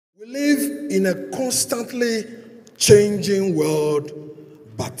We live in a constantly changing world,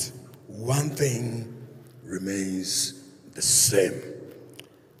 but one thing remains the same.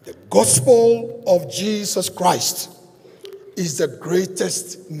 The gospel of Jesus Christ is the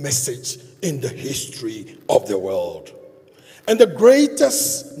greatest message in the history of the world and the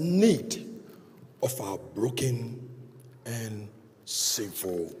greatest need of our broken and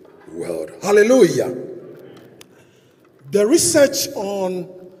sinful world. Hallelujah. The research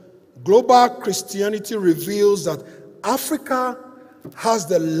on global Christianity reveals that Africa has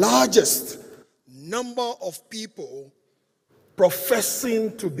the largest number of people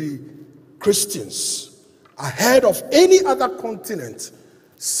professing to be Christians, ahead of any other continent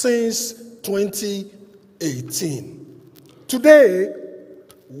since 2018. Today,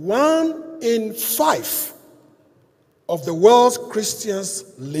 1 in 5 of the world's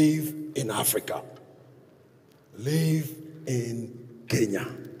Christians live in Africa, live in Kenya,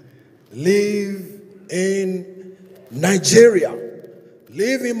 live in Nigeria,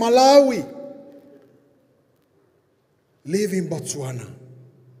 live in Malawi, live in Botswana.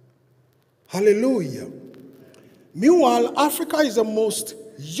 Hallelujah. Meanwhile, Africa is the most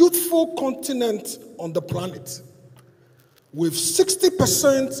youthful continent on the planet, with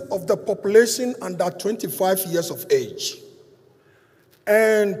 60% of the population under 25 years of age,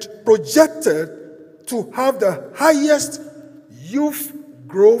 and projected to have the highest youth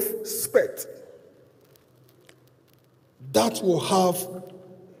growth spurt. That will have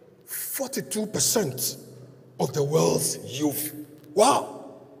 42% of the world's youth.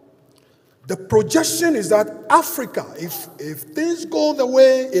 Wow. The projection is that Africa, if things go the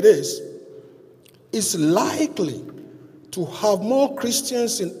way it is likely to have more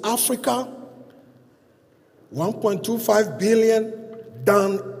Christians in Africa, 1.25 billion,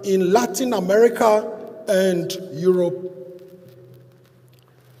 than in Latin America and Europe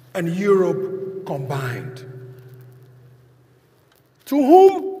combined. To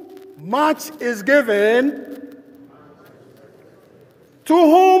whom much is given, to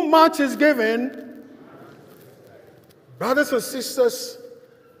whom much is given, brothers and sisters,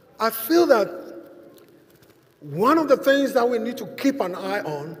 I feel that one of the things that we need to keep an eye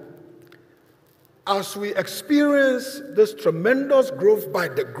on as we experience this tremendous growth by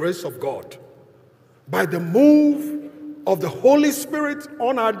the grace of God, by the move of the Holy Spirit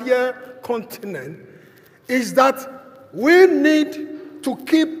on our dear continent, is that we need to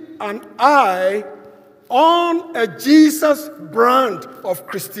keep an eye on a Jesus brand of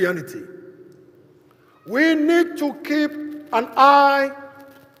Christianity. We need to keep an eye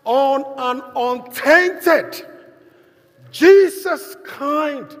on an untainted Jesus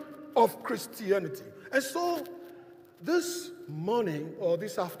kind of Christianity. And so this morning or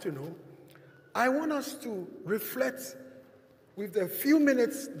this afternoon, I want us to reflect with the few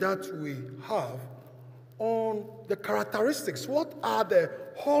minutes that we have on the characteristics. What are the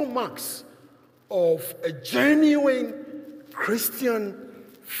hallmarks of a genuine Christian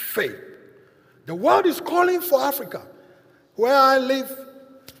faith? The world is calling for Africa. Where I live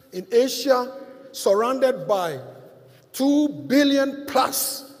in Asia, surrounded by 2 billion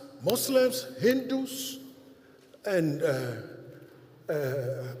plus Muslims, Hindus, and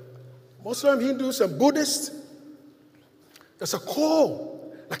Buddhists, there's a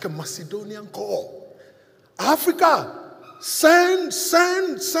call, like a Macedonian call. Africa, send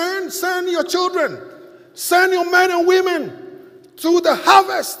your children, send your men and women to the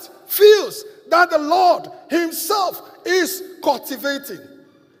harvest fields that the Lord himself is cultivating.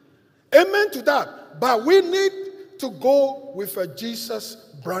 Amen to that. But we need to go with a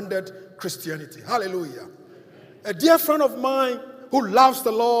Jesus-branded Christianity. Hallelujah. A dear friend of mine who loves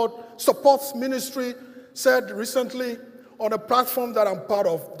the Lord, supports ministry, said recently on a platform that I'm part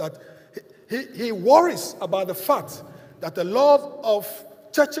of that he worries about the fact that a lot of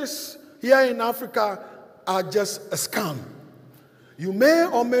churches here in Africa are just a scam. You may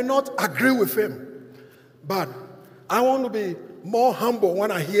or may not agree with him, but I want to be more humble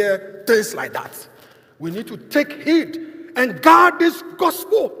when I hear things like that. We need to take heed and guard this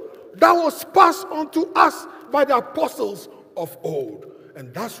gospel that was passed on to us by the apostles of old.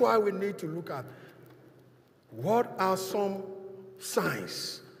 And that's why we need to look at what are some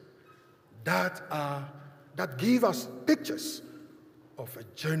signs that give us pictures of a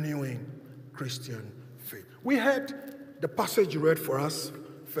genuine Christian faith. We had the passage read for us,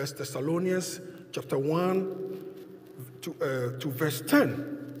 1 Thessalonians chapter 1 to verse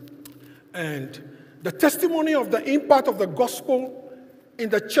 10. And the testimony of the impact of the gospel in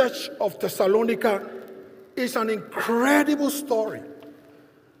the church of Thessalonica is an incredible story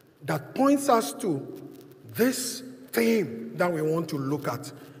that points us to this theme that we want to look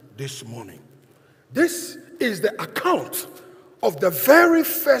at this morning. This is the account of the very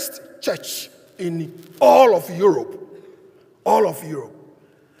first church in all of Europe. All of Europe.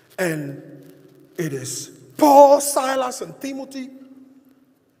 And it is Paul, Silas, and Timothy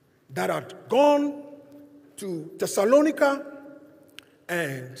that had gone to Thessalonica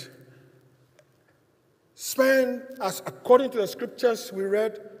and spent, as according to the scriptures we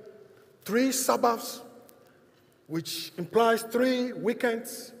read, 3 Sabbaths, which implies 3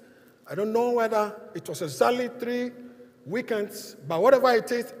 weekends. I don't know whether it was exactly 3 weekends, but whatever it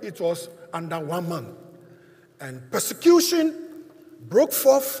is, it was under 1 month. And persecution broke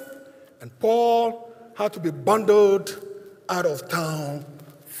forth, and Paul had to be bundled out of town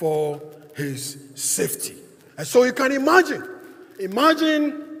for his safety. And so you can imagine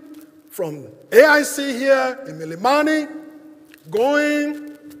from AIC here in Milimani,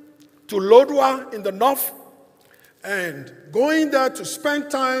 going to Lodwar in the north, and going there to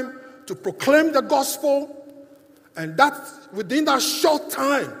spend time to proclaim the gospel, and that within that short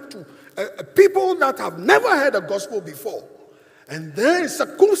time to people that have never heard the gospel before. And then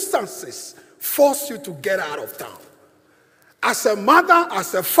circumstances force you to get out of town. As a mother,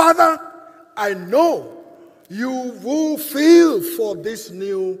 as a father, I know you will feel for these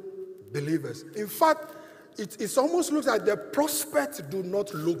new believers. In fact, it almost looks like the prospects do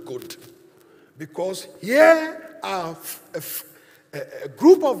not look good. Because here are a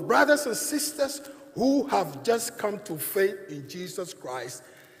group of brothers and sisters who have just come to faith in Jesus Christ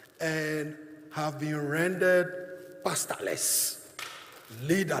and have been rendered pastorless,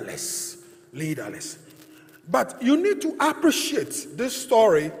 leaderless. But you need to appreciate this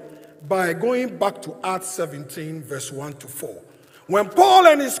story by going back to Acts 17, verse 1 to 4. When Paul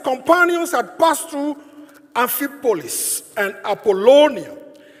and his companions had passed through Amphipolis and Apollonia,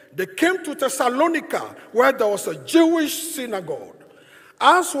 they came to Thessalonica, where there was a Jewish synagogue.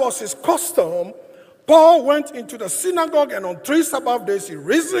 As was his custom, Paul went into the synagogue, and on 3 Sabbath days he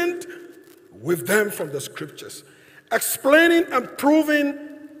reasoned with them from the scriptures, explaining and proving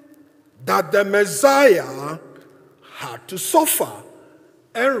that the Messiah had to suffer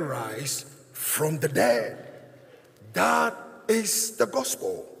and rise from the dead. That is the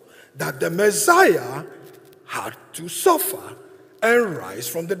gospel, that the Messiah had to suffer and rise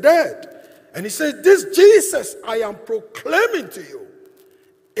from the dead. And he said, this Jesus I am proclaiming to you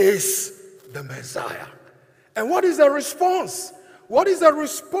is the Messiah. And what is the response? What is the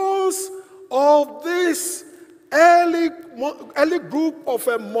response of this early group of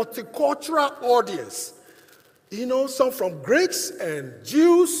a multicultural audience? You know, some from Greeks and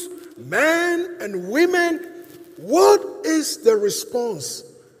Jews, men and women. What is the response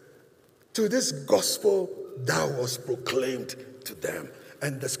to this gospel that was proclaimed to them?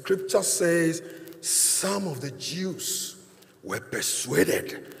 And the scripture says some of the Jews were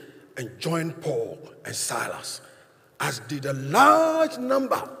persuaded and joined Paul and Silas, as did a large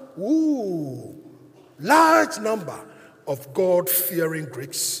number of God-fearing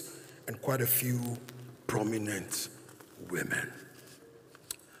Greeks and quite a few prominent women.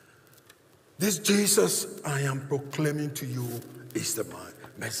 This Jesus I am proclaiming to you is the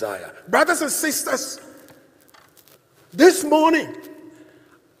Messiah. Brothers and sisters, this morning,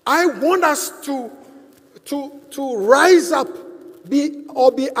 I want us to rise up, be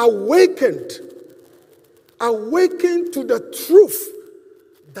awakened to the truth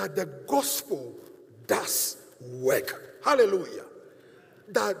that the gospel does work. Hallelujah.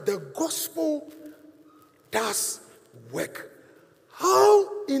 That the gospel does work.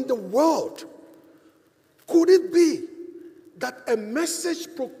 How in the world could it be that a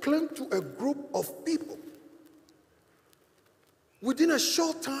message proclaimed to a group of people within a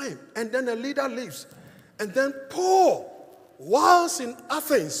short time, and then a leader leaves, and then Paul, whilst in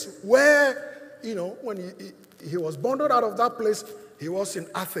Athens, where, you know, when he was bundled out of that place, he was in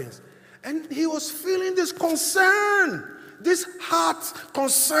Athens, and he was feeling this concern, this heart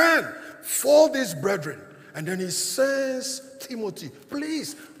concern for these brethren. And then he says, Timothy,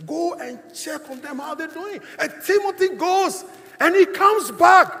 please go and check on them, how they're doing. And Timothy goes, and he comes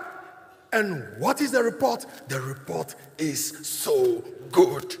back. And what is the report? The report is so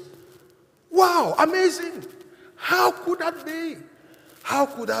good. Wow, amazing. How could that be? How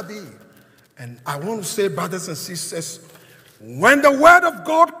could that be? And I want to say, brothers and sisters, when the word of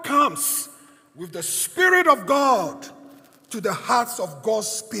God comes with the Spirit of God to the hearts of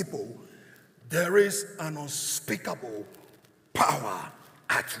God's people, there is an unspeakable power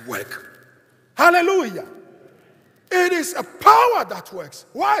at work. Hallelujah. It is a power that works.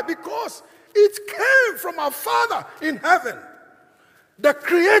 Why? Because it came from our Father in heaven, the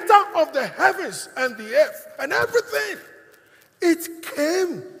creator of the heavens and the earth and everything. It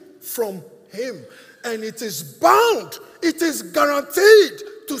came from him. And it is bound, it is guaranteed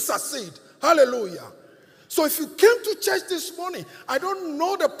to succeed. Hallelujah. So if you came to church this morning, I don't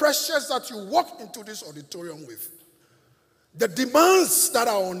know the pressures that you walk into this auditorium with. The demands that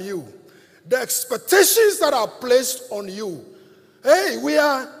are on you. The expectations that are placed on you. Hey, we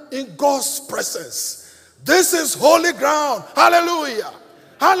are in God's presence. This is holy ground. Hallelujah.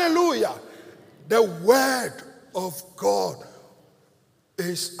 Hallelujah. The word of God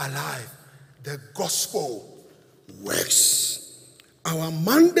is alive. The gospel works. Our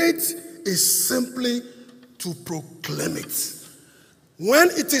mandate is simply to proclaim it. When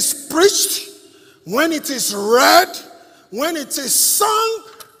it is preached, when it is read, when it is sung,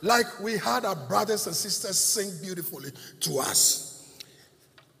 like we had our brothers and sisters sing beautifully to us,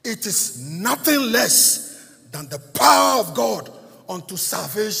 it is nothing less than the power of God unto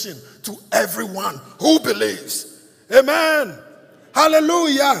salvation to everyone who believes. Amen.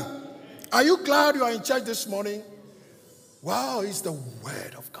 Hallelujah. Are you glad you are in church this morning? Wow, it's the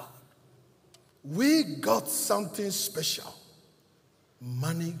word of God. We got something special.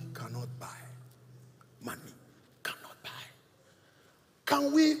 Money cannot buy. Money cannot buy.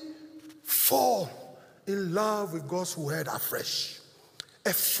 Can we fall in love with God's word afresh?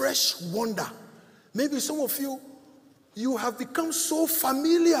 A fresh wonder. Maybe some of you have become so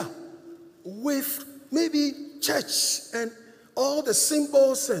familiar with maybe church and all the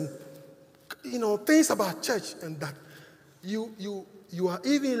symbols and things about church, and that you are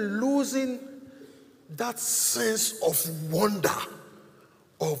even losing that sense of wonder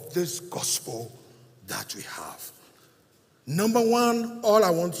of this gospel that we have. Number one, all I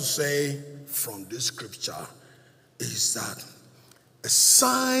want to say from this scripture is that a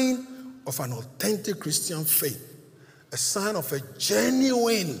sign of an authentic Christian faith, a sign of a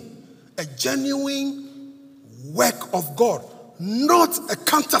genuine work of God, not a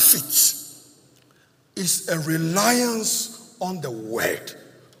counterfeit, is a reliance on the word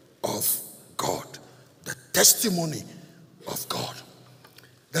of God, the testimony of God.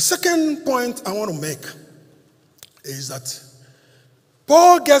 The second point I want to make is that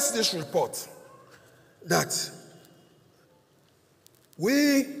Paul gets this report that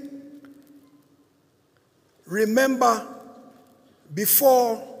we remember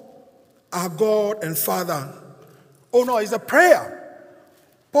before our God and Father. Oh no, it's a prayer.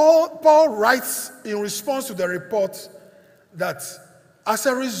 Paul writes in response to the report that as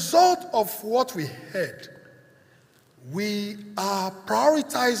a result of what we heard, we are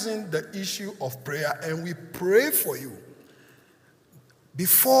prioritizing the issue of prayer, and we pray for you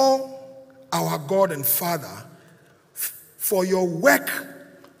before our God and Father for your work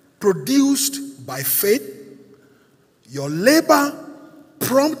produced by faith, your labor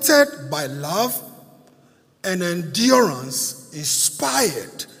prompted by love, and endurance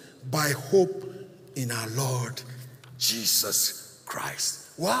inspired by hope in our Lord Jesus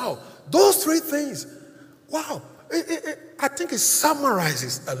Christ. Wow, those three things. Wow, I think it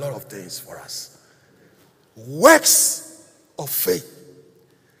summarizes a lot of things for us. Works of faith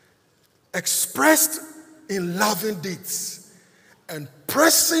expressed in loving deeds and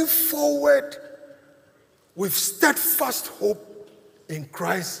pressing forward with steadfast hope in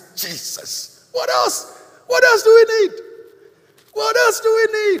Christ Jesus. What else? What else do we need? What else do we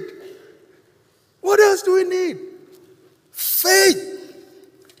need? What else do we need? Faith,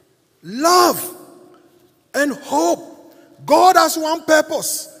 love, and hope. God has one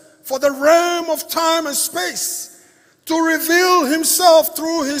purpose for the realm of time and space: to reveal himself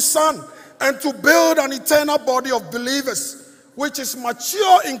through his Son and to build an eternal body of believers which is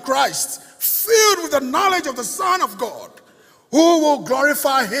mature in Christ, filled with the knowledge of the Son of God, who will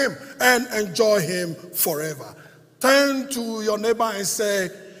glorify him and enjoy him forever. Turn to your neighbor and say,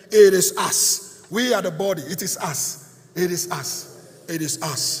 it is us. We are the body. It is us. It is us. It is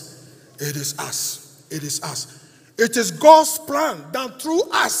us. It is us. It is us. It is God's plan that through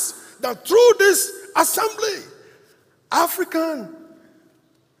us, that through this assembly, African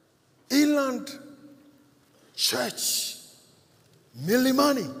Inland Church,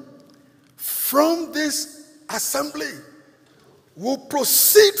 Milimani, from this assembly will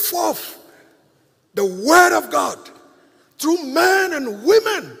proceed forth the word of God through men and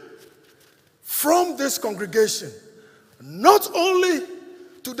women from this congregation, not only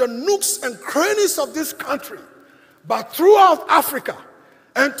to the nooks and crannies of this country, but throughout Africa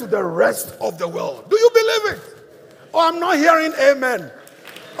and to the rest of the world. Do you believe it? Oh, I'm not hearing amen.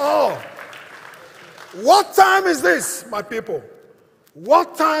 Oh, what time is this, my people?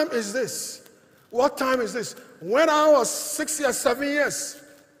 What time is this? What time is this? When I was 6 years, 7 years,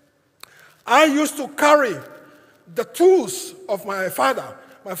 I used to carry the tools of my father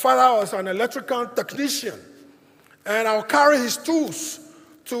My father was an electrical technician, and I'll carry his tools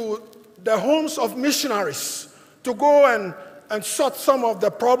to the homes of missionaries to go and sort some of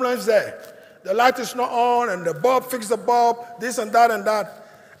the problems there. The light is not on, and the bulb, fix the bulb, this and that and that.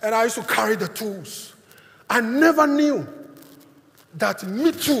 And I used to carry the tools. I never knew that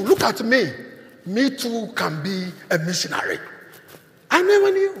me too, look at me too can be a missionary. I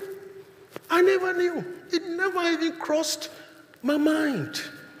never knew. It never even crossed my mind.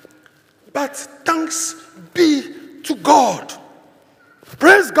 But thanks be to God.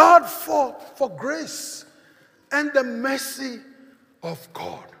 Praise God for grace and the mercy of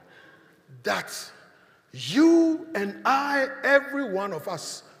God. That you and I, every one of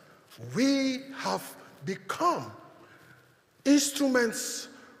us, we have become instruments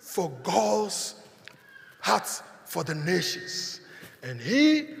for God's heart for the nations. And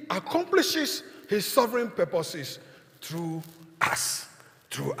he accomplishes his sovereign purposes through us.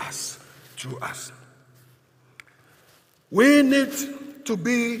 We need to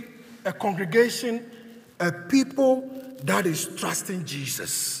be a congregation, a people that is trusting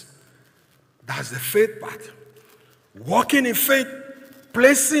Jesus. That's the faith part. Walking in faith,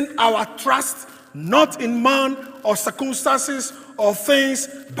 placing our trust not in man or circumstances or things,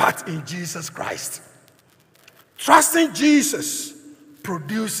 but in Jesus Christ. Trusting Jesus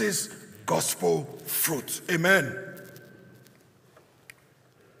produces gospel fruit. Amen.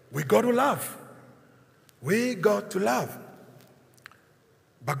 We got to love.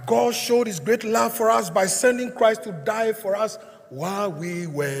 But God showed his great love for us by sending Christ to die for us while we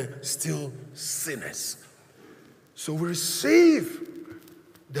were still sinners. So we receive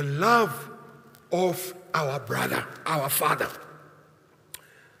the love of our brother, our Father.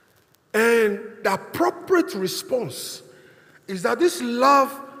 And the appropriate response is that this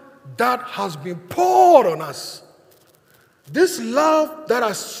love that has been poured on us, this love that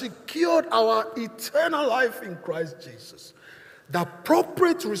has secured our eternal life in Christ Jesus, the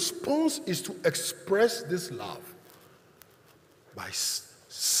appropriate response is to express this love by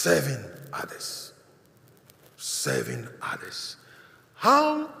serving others. Serving others.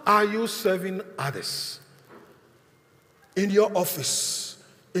 How are you serving others? In your office,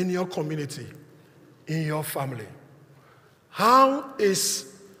 in your community, in your family. How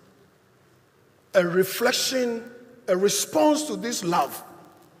is a reflection, a response to this love?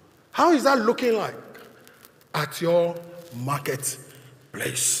 How is that looking like at your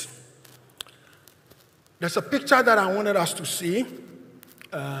marketplace? There's a picture that I wanted us to see.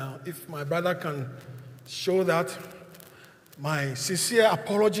 If my brother can show that. My sincere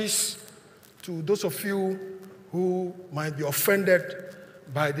apologies to those of you who might be offended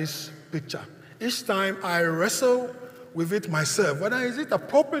by this picture. Each time I wrestle with it myself, whether is it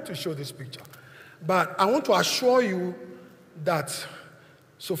appropriate to show this picture. But I want to assure you that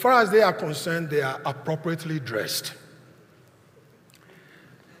so far as they are concerned, they are appropriately dressed.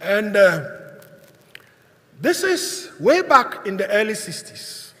 And this is way back in the early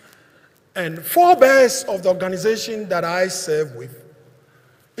 60s. And forebears of the organization that I serve with,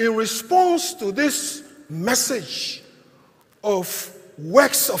 in response to this message of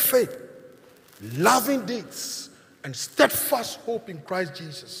works of faith, loving deeds, and steadfast hope in Christ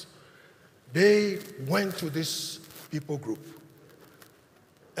Jesus, they went to this people group.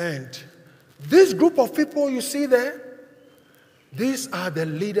 And this group of people you see there, these are the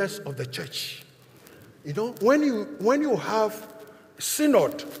leaders of the church. You know, when you have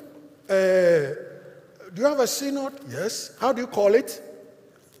synod, do you have a synod? Yes. How do you call it?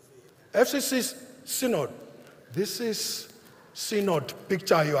 FCC synod. This is synod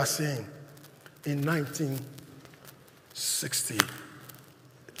picture you are seeing in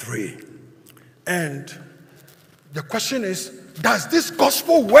 1963. And the question is, does this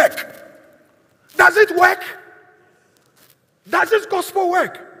gospel work? Does it work? Does this gospel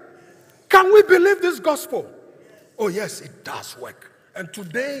work? Can we believe this gospel? Oh yes, it does work. And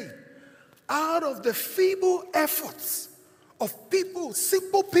today, out of the feeble efforts of people,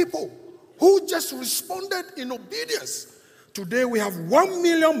 simple people, who just responded in obedience, today we have 1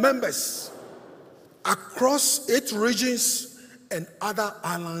 million members across 8 regions and other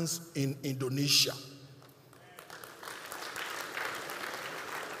islands in Indonesia.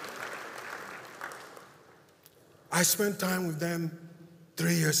 I spent time with them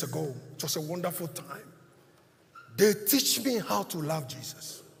 3 years ago. It was a wonderful time. They teach me how to love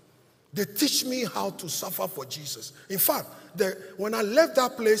Jesus. They teach me how to suffer for Jesus. In fact, when I left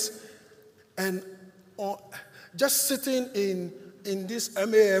that place and just sitting in this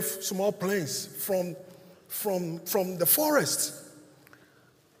MAF small planes from the forest,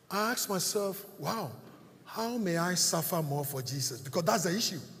 I asked myself, wow, how may I suffer more for Jesus? Because that's the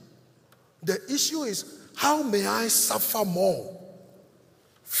issue. The issue is, how may I suffer more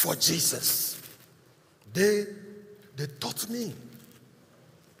for Jesus? They taught me.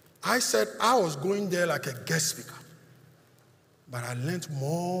 I said I was going there like a guest speaker, but I learned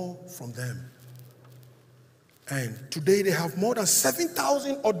more from them. And today they have more than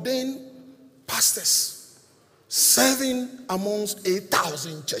 7,000 ordained pastors serving amongst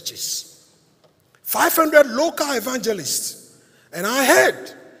 8,000 churches, 500 local evangelists. And I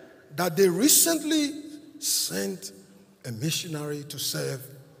heard that they recently sent a missionary to serve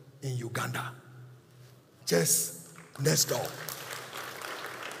in Uganda, just next door.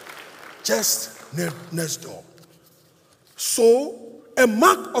 Just next door. So, a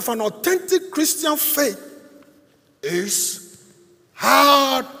mark of an authentic Christian faith is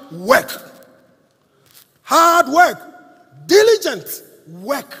hard work. Hard work, diligent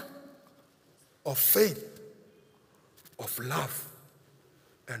work of faith, of love,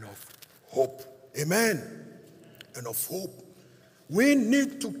 and of hope. Amen. And of hope. We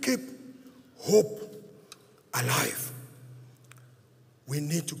need to keep hope alive. We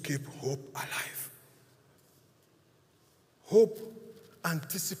need to keep hope alive. Hope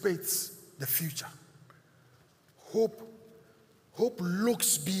anticipates the future. Hope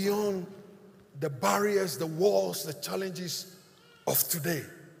looks beyond the barriers, the walls, the challenges of today.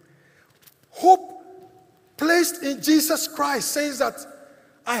 Hope placed in Jesus Christ says that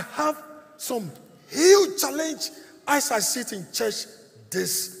I have some huge challenge as I sit in church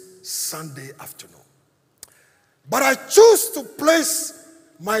this Sunday afternoon. But I choose to place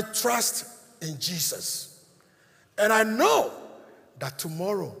my trust in Jesus. And I know that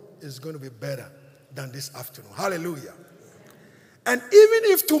tomorrow is going to be better than this afternoon. Hallelujah. And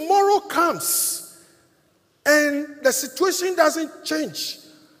even if tomorrow comes and the situation doesn't change,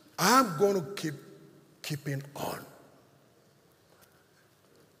 I'm going to keep keeping on.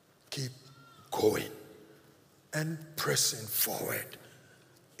 Keep going and pressing forward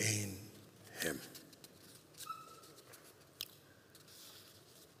in Him.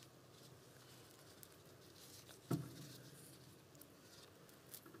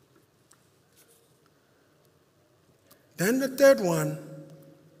 Then the third one,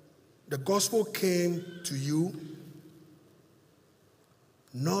 the gospel came to you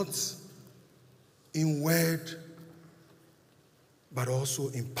not in word, but also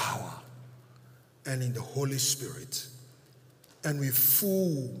in power and in the Holy Spirit, and with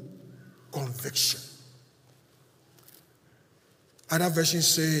full conviction. Other versions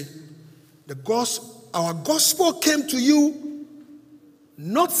say, our gospel came to you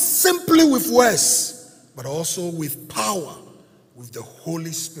not simply with words, but also with power, with the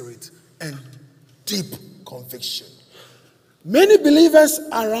Holy Spirit, and deep conviction. Many believers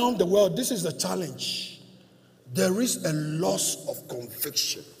around the world, this is the challenge. There is a loss of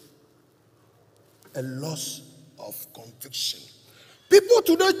conviction. A loss of conviction. People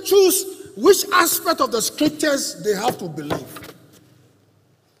today choose which aspect of the scriptures they have to believe,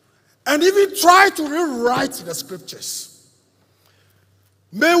 and even try to rewrite the scriptures.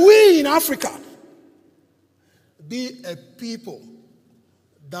 May we in Africa be a people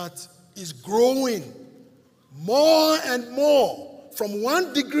that is growing more and more from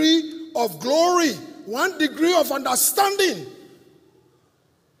one degree of glory, one degree of understanding,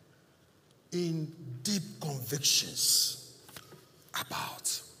 in deep convictions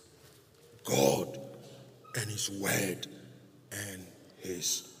about God and His Word and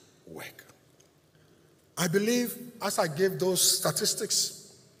His work. I believe, as I gave those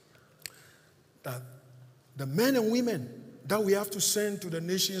statistics, that the men and women that we have to send to the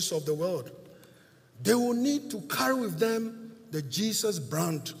nations of the world, they will need to carry with them the Jesus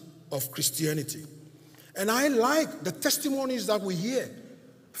brand of Christianity. And I like the testimonies that we hear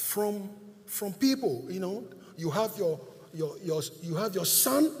from people. You know, you have your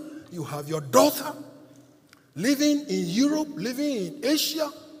son, you have your daughter living in Europe, living in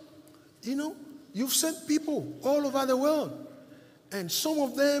Asia. You know, you've sent people all over the world, and some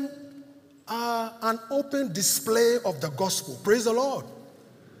of them are an open display of the gospel. Praise the Lord.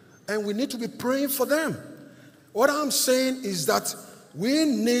 And we need to be praying for them. What I'm saying is that we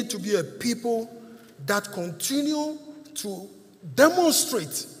need to be a people that continue to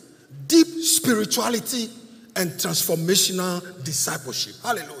demonstrate deep spirituality and transformational discipleship.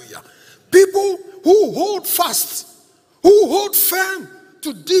 Hallelujah. People who hold fast, who hold firm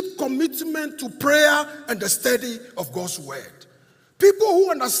to deep commitment to prayer and the study of God's word. People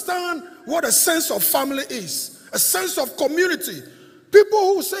who understand what a sense of family is, a sense of community. People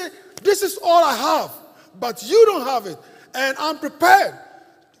who say, this is all I have, but you don't have it. And I'm prepared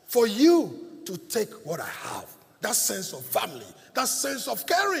for you to take what I have. That sense of family, that sense of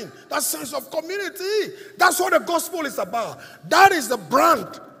caring, that sense of community. That's what the gospel is about. That is the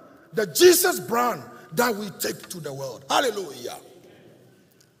brand, the Jesus brand that we take to the world. Hallelujah.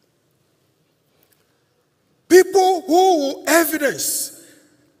 People who will evidence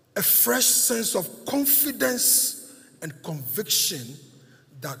a fresh sense of confidence and conviction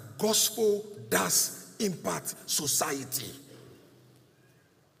that gospel does impact society.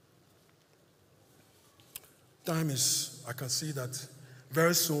 Time is, I can see that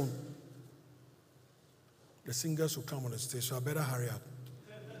very soon the singers will come on the stage, so I better hurry up.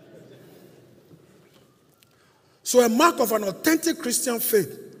 So a mark of an authentic Christian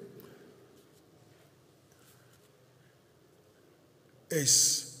faith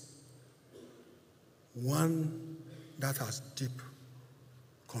is one that has deep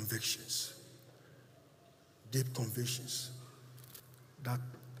convictions that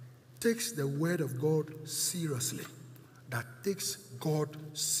takes the word of God seriously, that takes God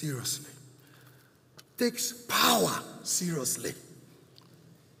seriously, takes power seriously,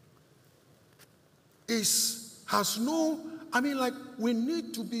 we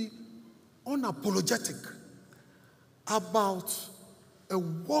need to be unapologetic about a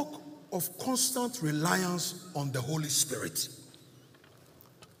walk of constant reliance on the Holy Spirit.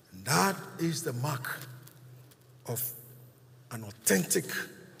 And that is the mark of an authentic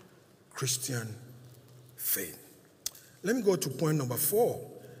Christian faith. Let me go to point number 4.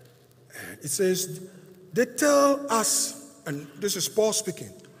 It says, they tell us, and this is Paul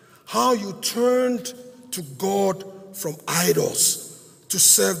speaking, how you turned to God from idols to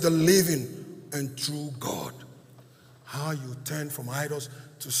serve the living and true God. How you turned from idols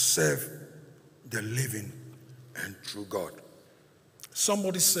to serve the living and true God.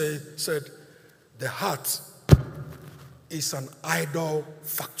 Somebody said, the heart is an idol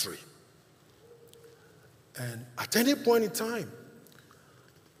factory. And at any point in time,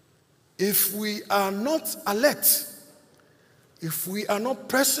 if we are not alert, if we are not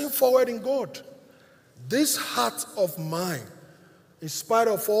pressing forward in God, this heart of mine, in spite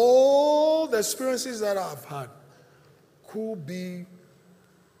of all the experiences that I've had, could be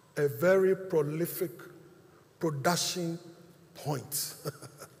a very prolific production point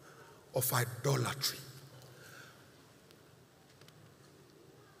of idolatry.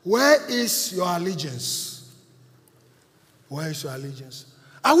 Where is your allegiance? Where is your allegiance?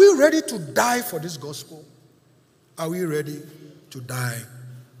 Are we ready to die for this gospel? Are we ready to die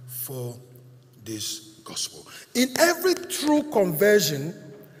for this gospel? In every true conversion,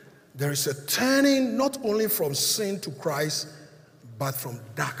 there is a turning not only from sin to Christ, but from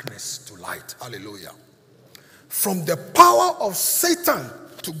darkness to light. Hallelujah. From the power of Satan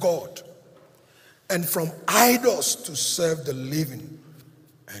to God, and from idols to serve the living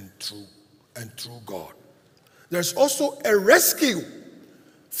and true God. There's also a rescue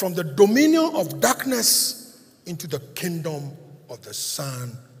from the dominion of darkness into the kingdom of the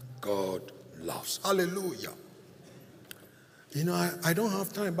Son God loves. Hallelujah. You know, I don't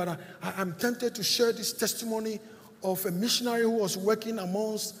have time, but I'm tempted to share this testimony of a missionary who was working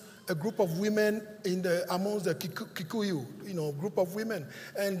amongst a group of women amongst the Kikuyu, group of women.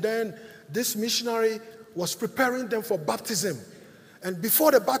 And then this missionary was preparing them for baptism. And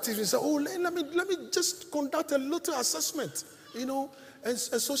before the baptism, he said, let me just conduct a little assessment, And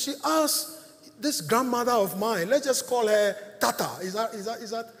so she asked this grandmother of mine, let's just call her Tata. Is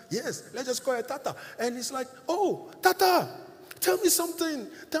that? Yes, let's just call her Tata. And he's like, Tata, tell me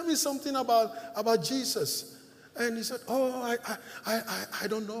something about Jesus. And he said, I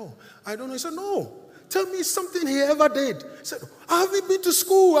don't know. He said, no, tell me something he ever did. He said, I haven't been to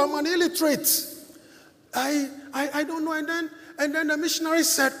school. I'm an illiterate. I don't know. And then the missionary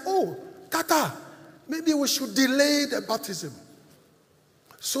said, Tata, maybe we should delay the baptism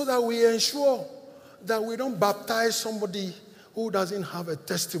so that we ensure that we don't baptize somebody who doesn't have a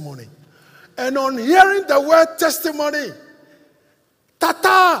testimony. And on hearing the word testimony,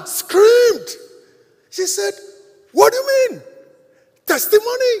 Tata screamed. She said, what do you mean?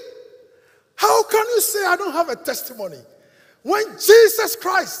 Testimony? How can you say I don't have a testimony when Jesus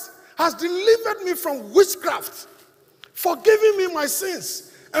Christ has delivered me from witchcraft, forgiving me my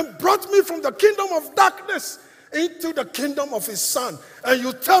sins, and brought me from the kingdom of darkness into the kingdom of his Son, and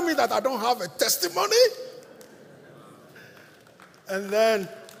you tell me that I don't have a testimony? And then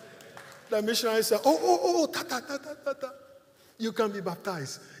the missionary said, Tata, you can be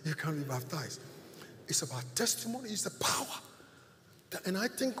baptized. You can be baptized. It's about testimony. It's the power. And I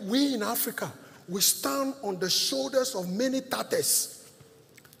think we in Africa, we stand on the shoulders of many tatas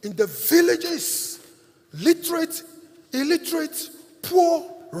in the villages, literate, illiterate, poor,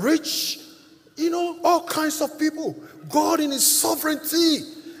 rich, all kinds of people. God in his sovereignty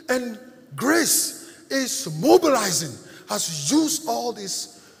and grace is mobilizing, has used all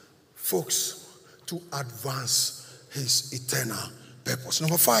these folks to advance his eternal purpose.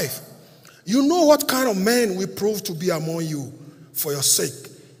 Number 5, you know what kind of men we proved to be among you for your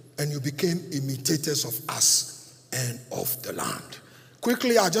sake, and you became imitators of us and of the land.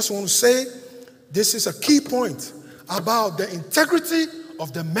 Quickly, I just want to say, this is a key point about the integrity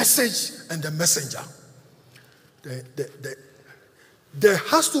of the message and the messenger. There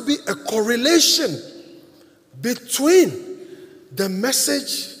has to be a correlation between the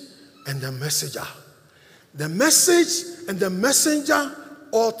message and the messenger. The message and the messenger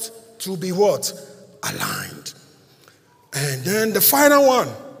ought to be what? Aligned. And then the final one.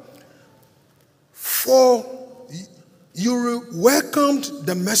 For you welcomed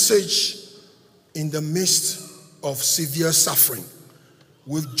the message in the midst of severe suffering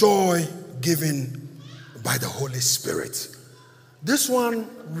with joy given by the Holy Spirit. This one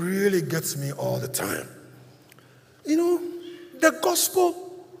really gets me all the time. The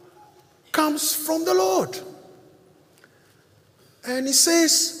gospel comes from the Lord. And he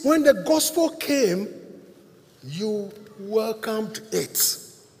says, when the gospel came, you welcomed it.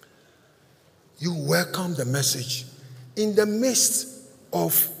 You welcomed the message in the midst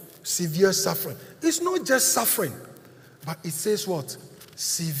of severe suffering. It's not just suffering, but it says what?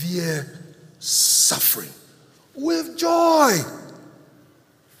 Severe suffering. With joy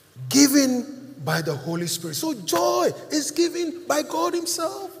given by the Holy Spirit. So joy is given by God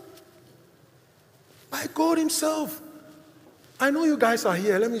himself. By God himself. I know you guys are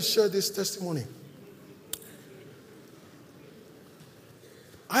here. Let me share this testimony.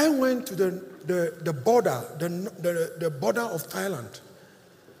 I went to the border, the border of Thailand,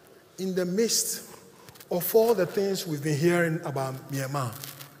 in the midst of all the things we've been hearing about Myanmar.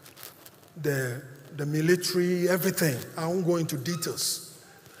 The military, everything. I won't go into details.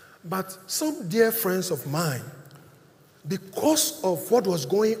 But some dear friends of mine, because of what was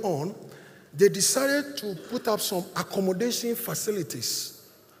going on, they decided to put up some accommodation facilities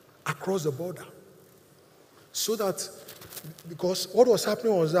across the border. So that, because what was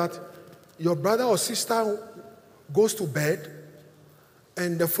happening was that your brother or sister goes to bed,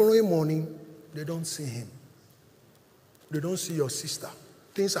 and the following morning, they don't see him. They don't see your sister.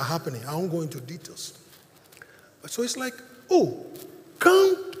 Things are happening. I won't go into details. So it's like,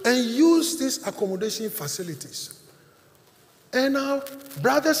 come and use these accommodation facilities. And our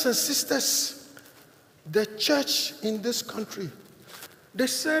brothers and sisters, the church in this country, they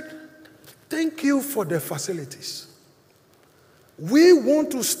said, thank you for the facilities. We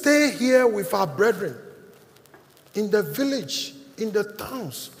want to stay here with our brethren in the village, in the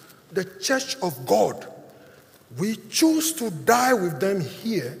towns, the church of God. We choose to die with them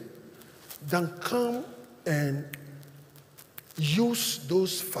here than come and use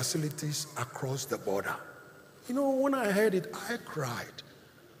those facilities across the border. When I heard it, I cried.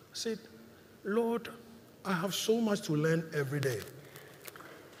 I said, Lord, I have so much to learn every day.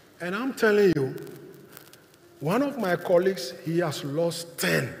 And I'm telling you, one of my colleagues, he has lost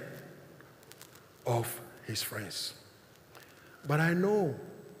 10 of his friends. But I know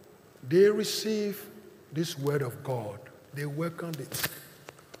they receive this word of God. They welcomed it,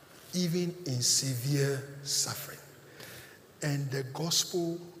 even in severe suffering. And the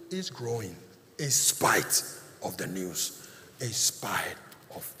gospel is growing in spite of the news, in spite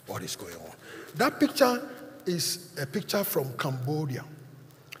of what is going on. That picture is a picture from Cambodia,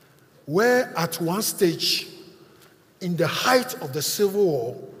 where at one stage, in the height of the civil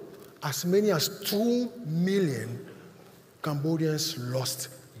war, as many as 2 million Cambodians lost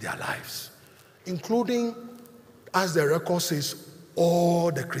their lives, including, as the record says,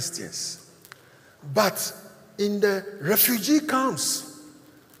 all the Christians. But in the refugee camps,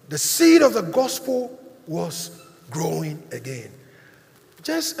 the seed of the gospel was growing again.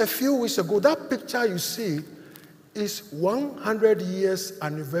 Just a few weeks ago, that picture you see is 100 years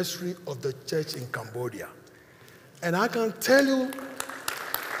anniversary of the church in Cambodia. And I can tell you,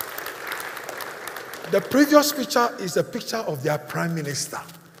 the previous picture is a picture of their prime minister.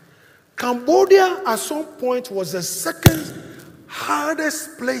 Cambodia at some point was the second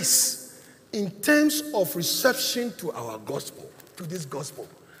hardest place in terms of reception to our gospel, to this gospel.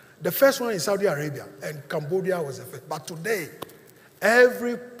 The first one is Saudi Arabia, and Cambodia was the first. But today,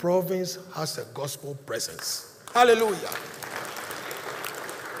 every province has a gospel presence. Hallelujah.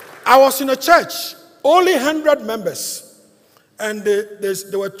 I was in a church, only 100 members, and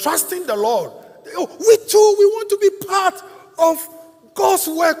they were trusting the Lord. We too, we want to be part of God's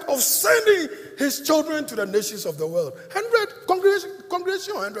work of sending his children to the nations of the world. 100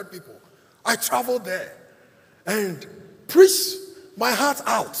 congregation, 100 people. I traveled there and preached my heart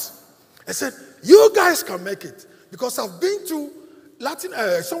out. I said, you guys can make it. Because I've been to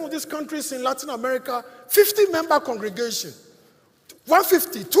some of these countries in Latin America, 50-member congregation,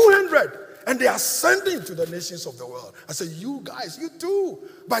 150, 200, and they are sending to the nations of the world. I said, you guys, you too.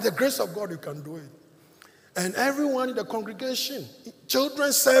 By the grace of God, you can do it. And everyone in the congregation,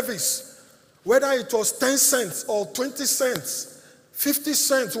 children's service, whether it was 10 cents or 20 cents, 50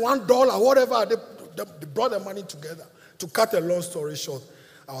 cents, $1, whatever, they brought the money together. To cut a long story short,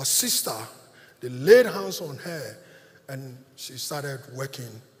 our sister, they laid hands on her and she started working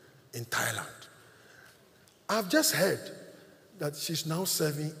in Thailand. I've just heard that she's now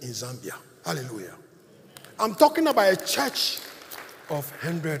serving in Zambia. Hallelujah. I'm talking about a church of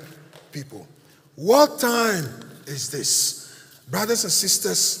 100 people. What time is this? Brothers and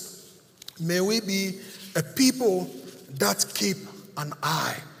sisters, may we be a people that keep an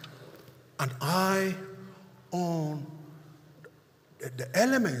eye on the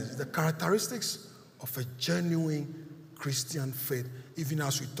elements, the characteristics of a genuine Christian faith, even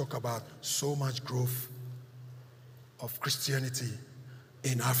as we talk about so much growth of Christianity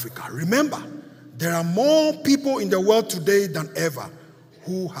in Africa. Remember, there are more people in the world today than ever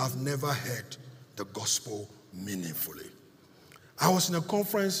who have never heard the gospel meaningfully. I was in a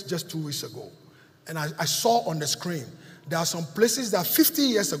conference just 2 weeks ago, and I saw on the screen there are some places that 50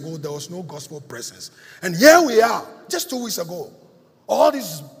 years ago there was no gospel presence. And here we are, just 2 weeks ago. All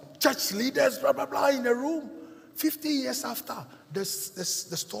these church leaders, blah, blah, blah, in a room. 50 years after, the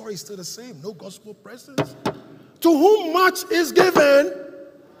story is still the same. No gospel presence. To whom much is given,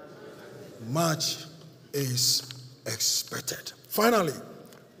 much is expected. Finally,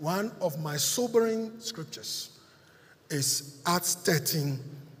 one of my sobering scriptures is Acts 13,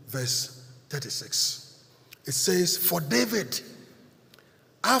 verse 36. It says, for David,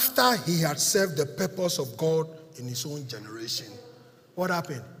 after he had served the purpose of God in his own generation, what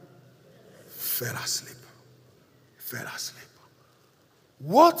happened? Fell asleep. Fell asleep.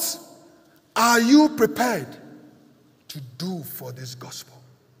 What are you prepared to do for this gospel?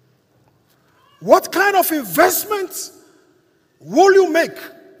 What kind of investment will you make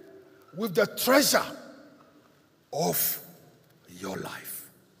with the treasure of your life?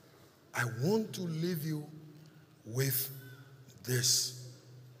 I want to leave you with this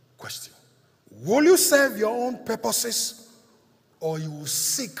question. Will you serve your own purposes, or you will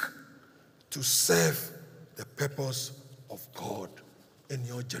seek to serve the purpose of God in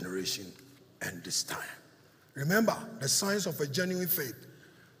your generation and this time? Remember, the signs of a genuine faith: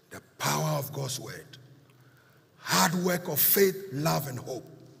 the power of God's word, hard work of faith, love, and hope,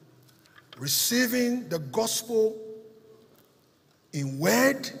 receiving the gospel in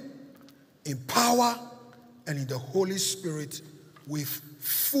word, in power, and in the Holy Spirit with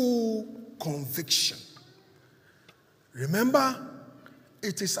full conviction. Remember,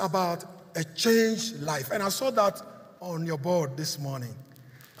 it is about a changed life. And I saw that on your board this morning.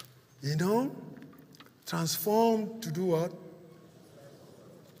 You know, transform to do what?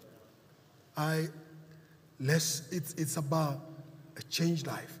 It's about a changed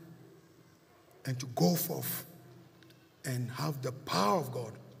life and to go forth and have the power of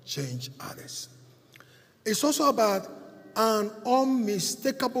God change others. It's also about an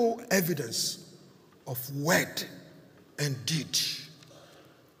unmistakable evidence of word and deed,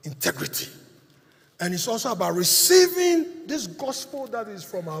 integrity. And it's also about receiving this gospel that is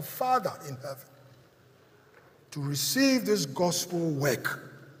from our Father in heaven. To receive this gospel work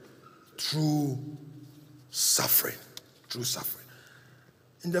through suffering. Through suffering.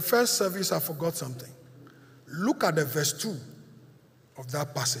 In the first service, I forgot something. Look at the verse 2 of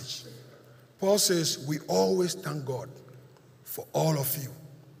that passage. Paul says, we always thank God for all of you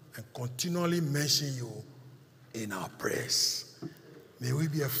and continually mention you in our prayers. May we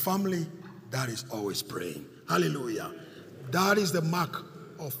be a family that is always praying. Hallelujah. That is the mark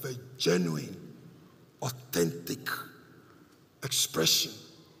of a genuine, authentic expression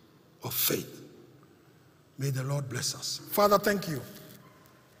of faith. May the Lord bless us. Father, thank you.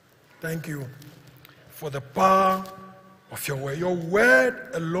 Thank you for the power of your word. Your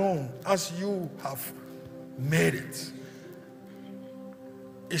word alone, as you have made it,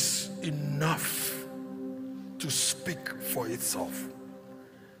 is enough to speak for itself.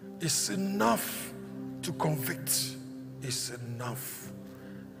 It's enough to convict. It's enough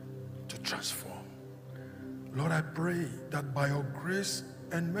to transform. Lord, I pray that by your grace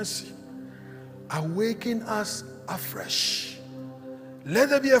and mercy, awaken us afresh. Let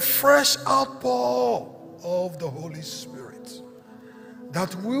there be a fresh outpour of the Holy Spirit,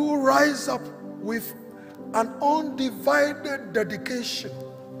 that we will rise up with an undivided dedication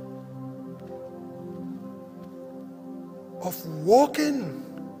of walking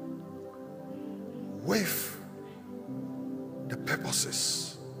with the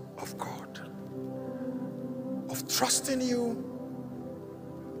purposes of God, of trusting you,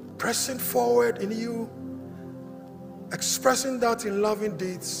 pressing forward in you, expressing that in loving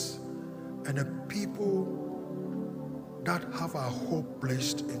deeds, and a people that have our hope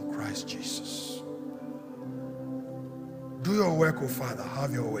placed in Christ Jesus. Do your work, oh Father,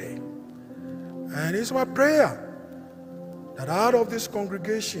 have your way. And it's my prayer that out of this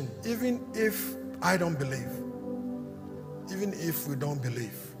congregation, even if I don't believe, even if we don't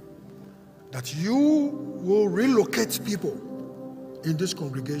believe, that you will relocate people in this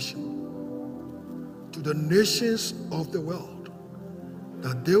congregation to the nations of the world,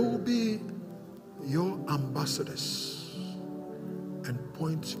 that they will be your ambassadors and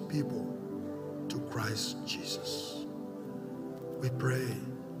point people to Christ Jesus. We pray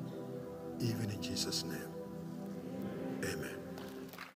even in Jesus' name.